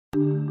Well,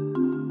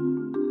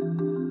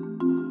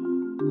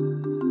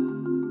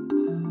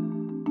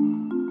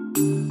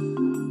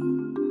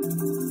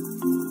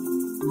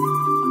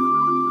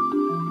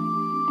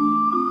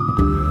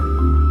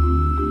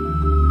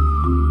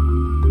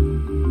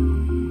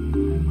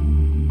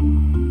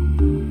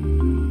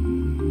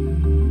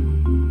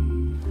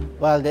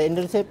 the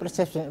Indonesian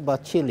perception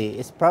about Chile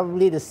is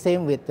probably the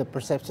same with the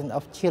perception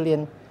of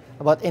Chilean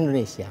about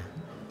Indonesia.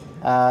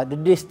 The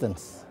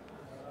distance,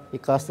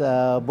 because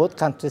both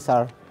countries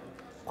are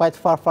quite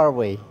far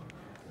away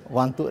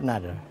one to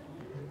another.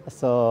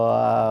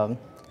 So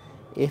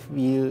if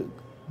you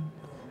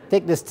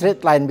take the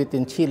straight line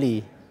between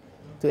Chile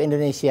to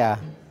Indonesia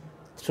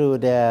through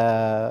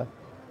the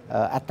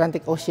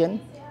Atlantic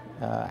Ocean,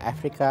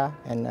 Africa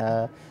and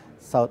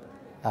South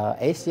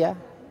Asia,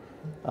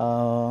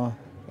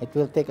 it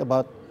will take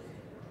about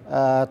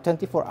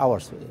 24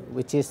 hours,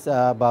 which is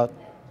about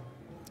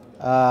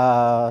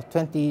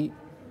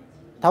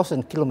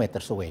 20,000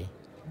 kilometers away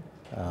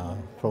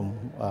from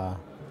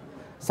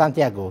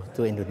Santiago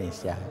to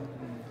Indonesia.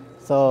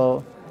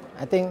 So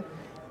I think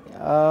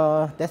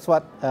that's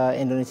what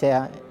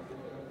Indonesia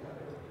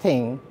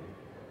think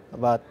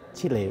about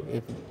Chile.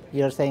 If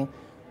you're saying,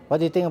 what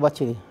do you think about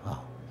Chile?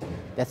 Oh,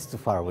 that's too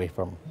far away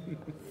from.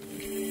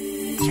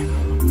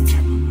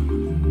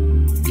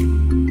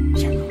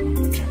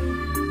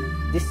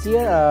 This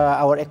year,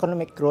 our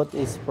economic growth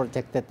is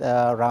projected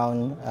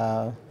around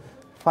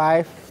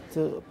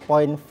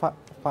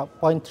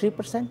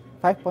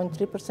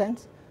 5.3%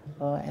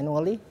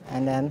 annually,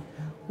 and then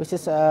which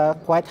is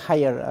quite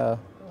higher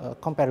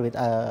compared with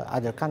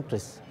other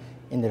countries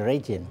in the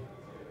region.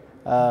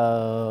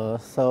 And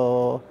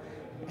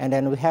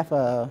then we have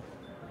the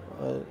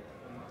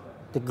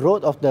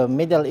growth of the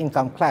middle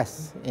income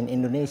class in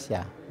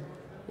Indonesia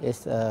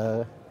is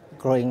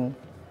growing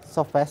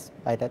so fast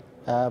by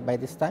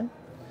this time.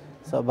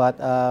 So about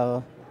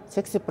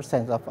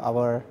 60% of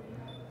our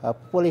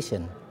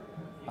population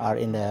are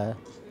in the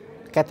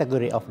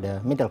category of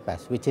the middle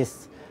class, which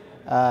is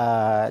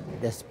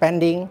the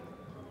spending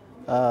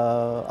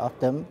of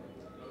them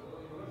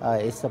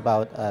is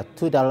about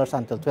 $2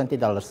 until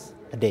 $20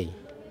 a day,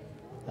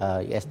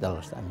 US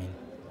dollars, I mean.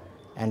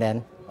 And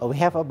then we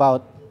have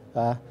about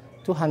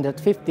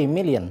 250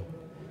 million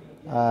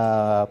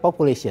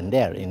population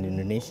there in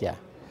Indonesia.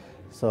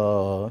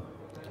 So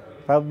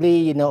probably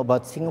you know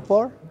about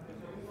Singapore.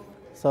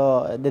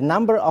 So the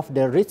number of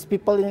the rich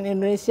people in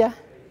Indonesia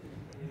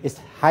is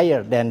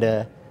higher than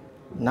the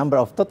number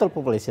of total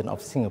population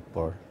of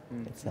Singapore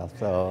itself.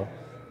 So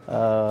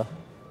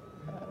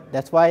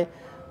that's why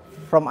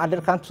from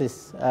other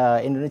countries,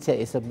 Indonesia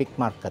is a big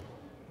market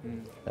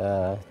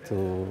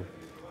to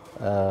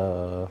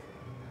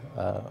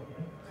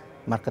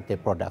market their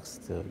products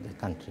to the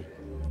country.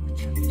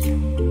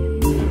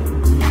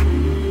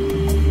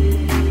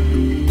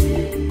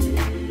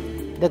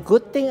 The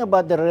good thing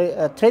about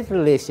the trade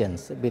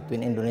relations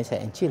between Indonesia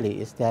and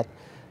Chile is that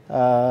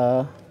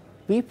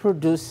we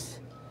produce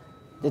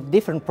the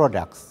different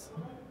products.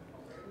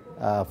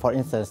 For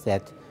instance,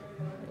 that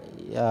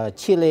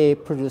Chile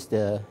produces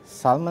the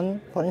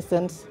salmon, for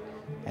instance,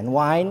 and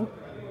wine,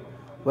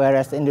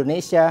 whereas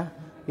Indonesia,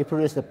 we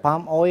produce the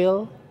palm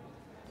oil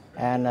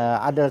and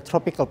other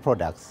tropical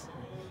products.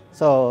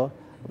 So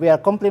we are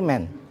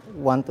complement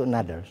one to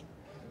another.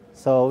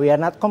 So we are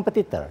not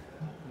competitor.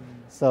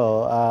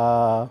 So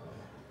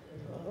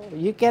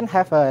you can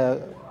have a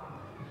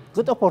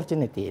good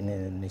opportunity in the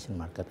Indonesian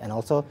market, and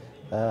also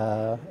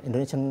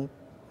Indonesian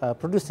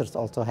producers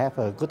also have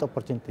a good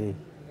opportunity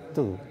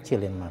to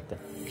Chilean market.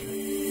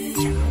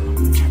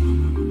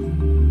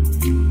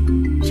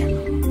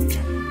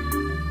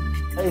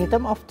 In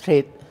terms of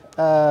trade,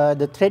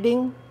 the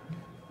trading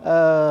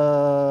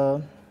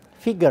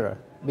figure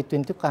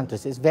between two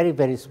countries is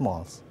very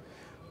small.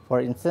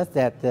 For instance,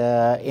 that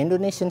the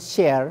Indonesian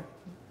share,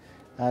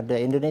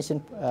 the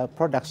Indonesian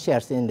product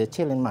shares in the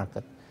Chilean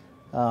market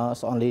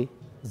is only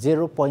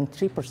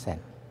 0.3%,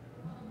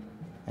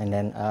 and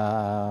then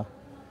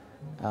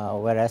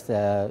whereas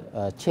the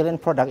Chilean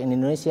product in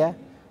Indonesia,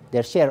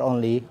 their share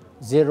only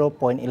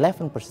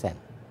 0.11%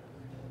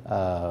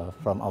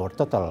 from our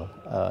total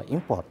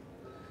import.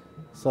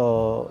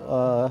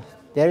 So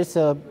there is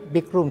a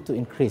big room to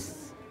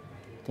increase,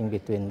 I think,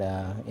 between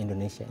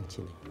Indonesia and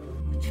Chile.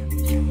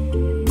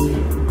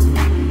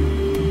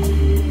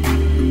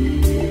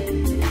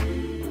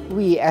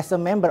 We, as a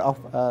member of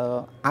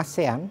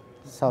ASEAN,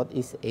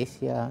 Southeast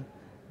Asia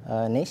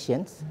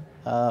nations,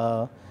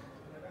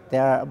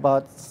 there are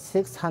about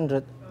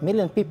 600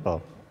 million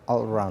people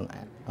all around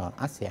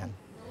ASEAN.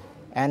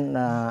 And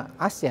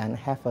ASEAN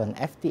have an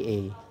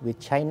FTA with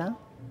China.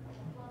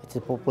 Its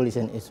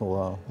population is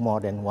more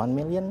than 1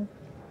 million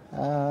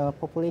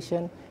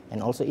population,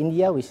 and also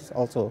India, which is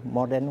also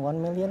more than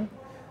 1 million,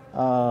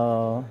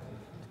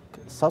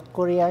 South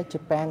Korea,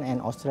 Japan,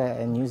 and Australia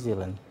and New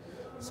Zealand.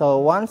 So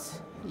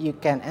once you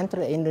can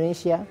enter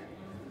Indonesia,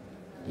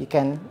 you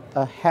can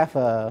have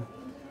a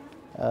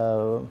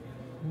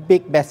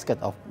big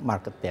basket of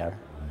market there.